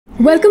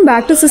Welcome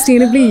back to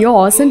Sustainably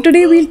Yours, and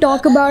today we'll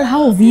talk about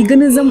how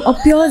veganism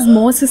appears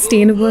more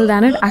sustainable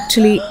than it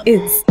actually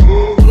is.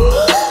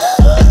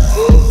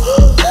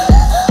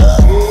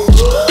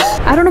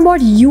 I don't know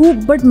about you,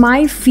 but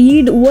my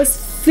feed was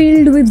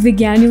filled with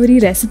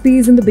veganuary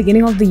recipes in the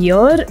beginning of the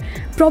year,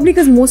 probably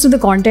because most of the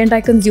content I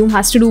consume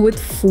has to do with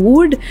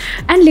food,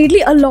 and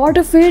lately a lot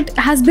of it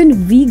has been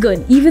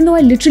vegan, even though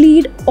I literally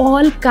eat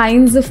all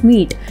kinds of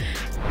meat,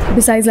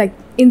 besides like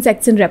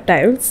insects and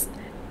reptiles,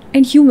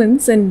 and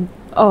humans and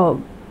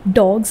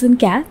dogs and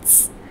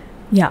cats.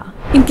 Yeah.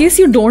 In case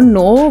you don't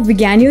know,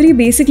 veganuary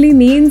basically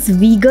means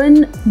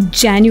vegan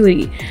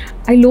January.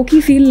 I low-key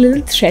feel a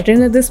little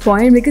threatened at this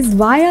point because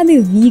why are they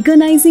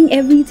veganizing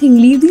everything?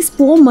 Leave these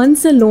poor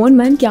months alone,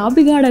 man. क्या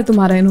बिगाड़ा है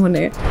तुम्हारा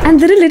इन्होंने? And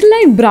they're a little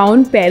like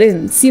brown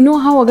parents. You know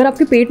how अगर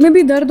आपके पेट में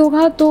भी दर्द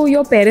होगा तो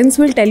your parents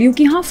will tell you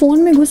कि हाँ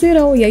फोन में घुसे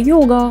रहो यही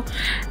होगा.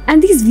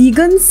 And these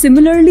vegans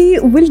similarly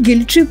will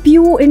guilt trip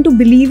you into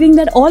believing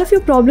that all of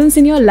your problems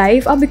in your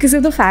life are because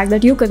of the fact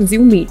that you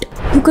consume meat.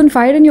 You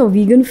confide in your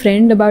vegan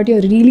friend about your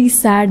really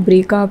sad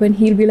breakup and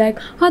he'll be like,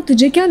 हाँ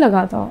तुझे क्या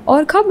लगा था?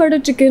 और खा butter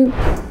chicken.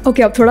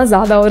 Okay, अब थोड़ा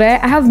ज़्यादा हो रहा है.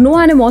 I have no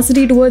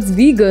animosity towards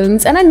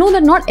vegans, and I know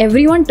that not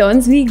everyone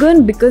turns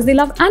vegan because they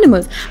love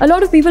animals. A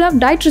lot of people have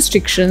diet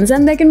restrictions,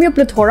 and there can be a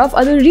plethora of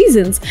other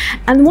reasons.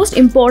 And the most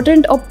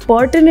important or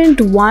pertinent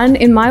one,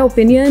 in my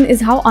opinion, is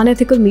how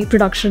unethical meat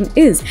production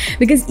is.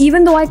 Because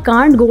even though I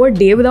can't go a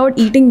day without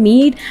eating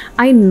meat,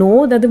 I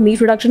know that the meat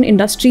production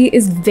industry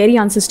is very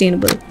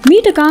unsustainable.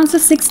 Meat accounts for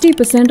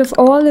 60% of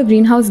all the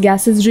greenhouse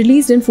gases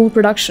released in food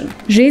production.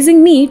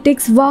 Raising meat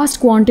takes vast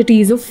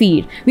quantities of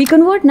feed. We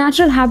convert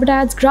natural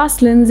habitats,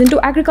 grasslands into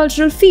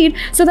agricultural feed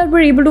so that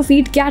we're able to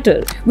feed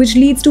cattle, which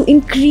leads to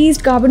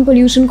increased carbon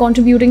pollution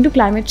contributing to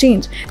climate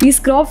change. These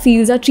crop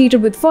fields are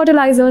treated with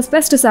fertilizers,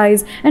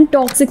 pesticides, and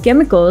toxic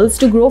chemicals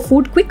to grow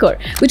food quicker,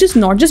 which is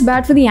not just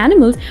bad for the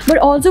animals, but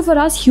also for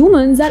us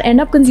humans that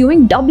end up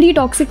consuming doubly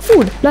toxic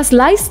food. Plus,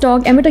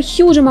 livestock emit a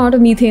huge amount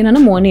of methane and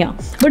ammonia.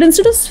 But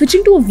instead of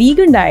switching to a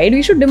vegan diet,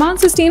 we should demand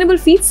sustainable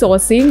feed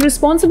sourcing,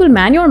 responsible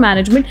manure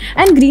management,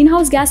 and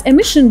greenhouse gas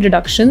emission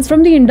reductions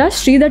from the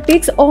industry that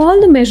takes all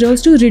the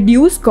measures to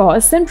reduce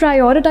costs and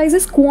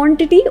prioritizes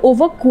quantity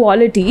over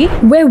quality,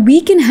 where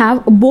we can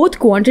have both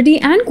quantity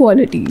and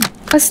quality.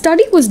 A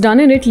study was done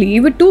in Italy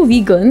with 2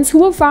 vegans who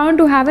were found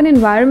to have an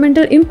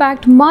environmental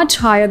impact much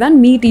higher than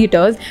meat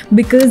eaters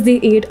because they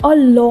ate a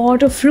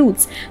lot of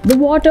fruits. The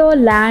water,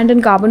 land,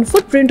 and carbon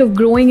footprint of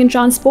growing and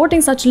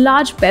transporting such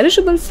large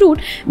perishable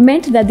fruit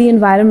meant that the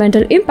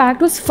environmental impact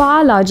was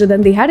far larger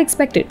than they had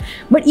expected.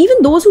 But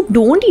even those who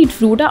don't eat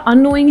fruit are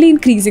unknowingly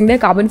increasing their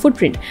carbon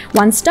footprint.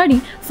 One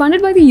study,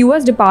 funded by the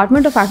US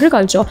Department of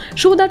Agriculture,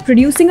 showed that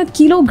producing a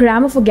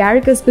kilogram of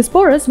Agaricus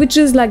bisporus, which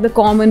is like the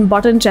common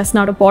button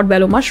chestnut or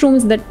portobello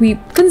mushrooms that we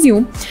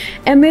consume,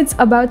 emits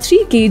about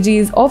 3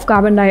 kgs of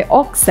carbon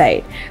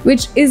dioxide,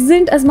 which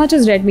isn't as much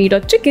as red meat or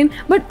chicken,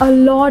 but a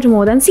lot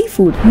more than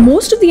seafood.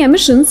 Most of the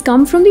emissions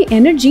come from the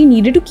energy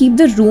needed to keep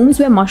the rooms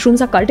where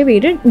mushrooms are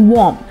cultivated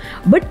warm.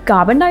 But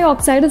carbon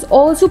dioxide is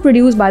also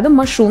produced by the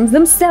mushrooms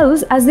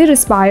themselves as they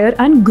respire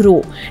and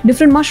grow.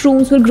 Different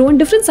mushrooms will grow in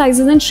different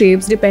sizes and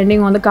shapes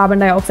depending on the carbon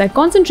dioxide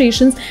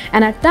concentrations,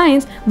 and at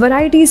times,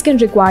 varieties can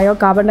require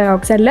carbon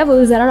dioxide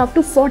levels that are up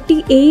to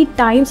 48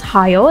 times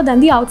higher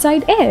than the outside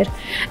air.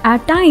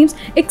 At times,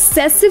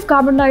 excessive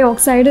carbon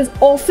dioxide is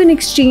often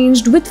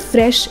exchanged with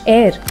fresh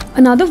air.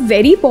 Another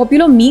very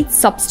popular meat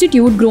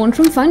substitute grown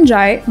from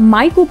fungi,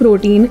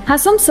 mycoprotein,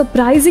 has some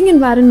surprising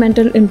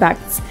environmental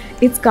impacts.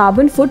 Its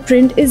carbon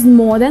footprint is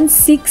more than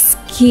 6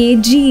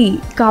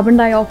 kg carbon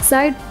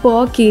dioxide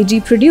per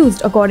kg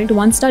produced, according to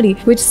one study,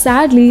 which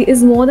sadly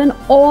is more than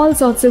all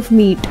sorts of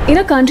meat. In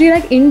a country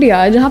like India,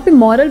 जहाँ पे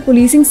moral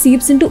policing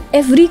seeps into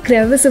every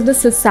crevice of the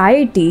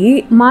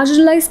society,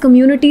 marginalized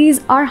communities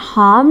are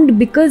harmed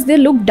because they're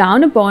looked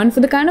down upon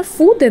for the kind of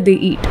food that they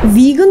eat.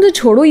 Vegan to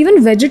छोड़ो,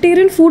 even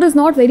vegetarian food is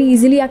not very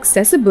easily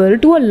accessible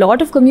to a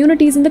lot of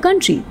communities in the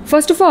country.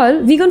 First of all,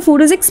 vegan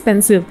food is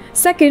expensive.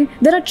 Second,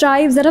 there are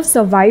tribes that have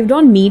survived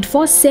on meat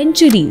for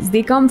centuries.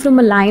 They come from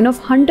a line of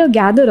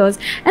hunter-gatherers,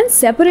 and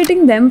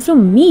separating them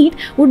from meat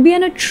would be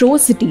an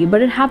atrocity,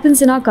 but it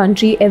happens in our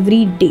country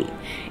every day.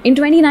 In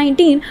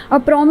 2019, a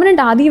prominent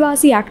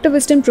Adivasi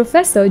activist and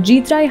professor,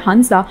 Jeetrai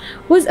Hansa,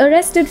 was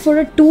arrested for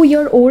a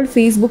 2-year-old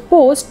Facebook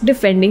post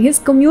defending his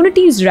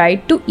community's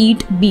right to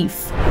eat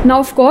beef. Now,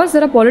 of course,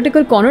 there are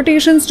political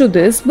connotations to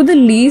this, but the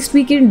least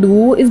we can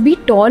do is be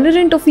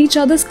tolerant of each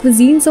other's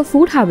cuisines or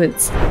food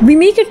habits. We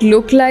make it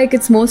look like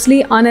it's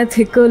mostly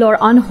unethical or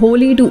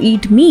unholy to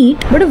eat meat,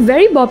 but a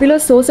very popular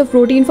source of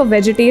protein for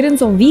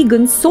vegetarians or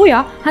vegans,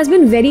 soya, has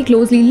been very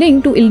closely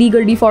linked to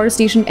illegal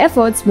deforestation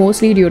efforts,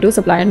 mostly due to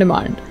supply and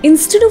demand.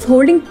 Instead of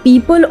holding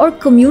people or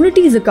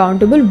communities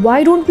accountable,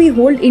 why don't we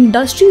hold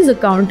industries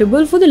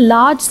accountable for the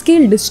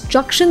large-scale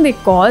destruction they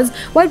cause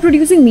while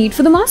producing meat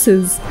for the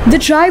masses? The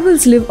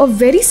tribals live live a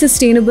very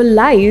sustainable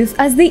life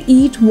as they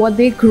eat what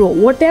they grow,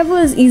 whatever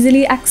is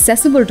easily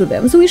accessible to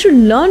them. So we should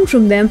learn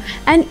from them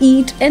and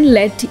eat and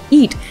let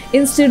eat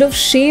instead of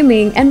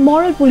shaming and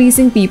moral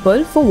policing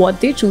people for what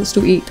they choose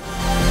to eat.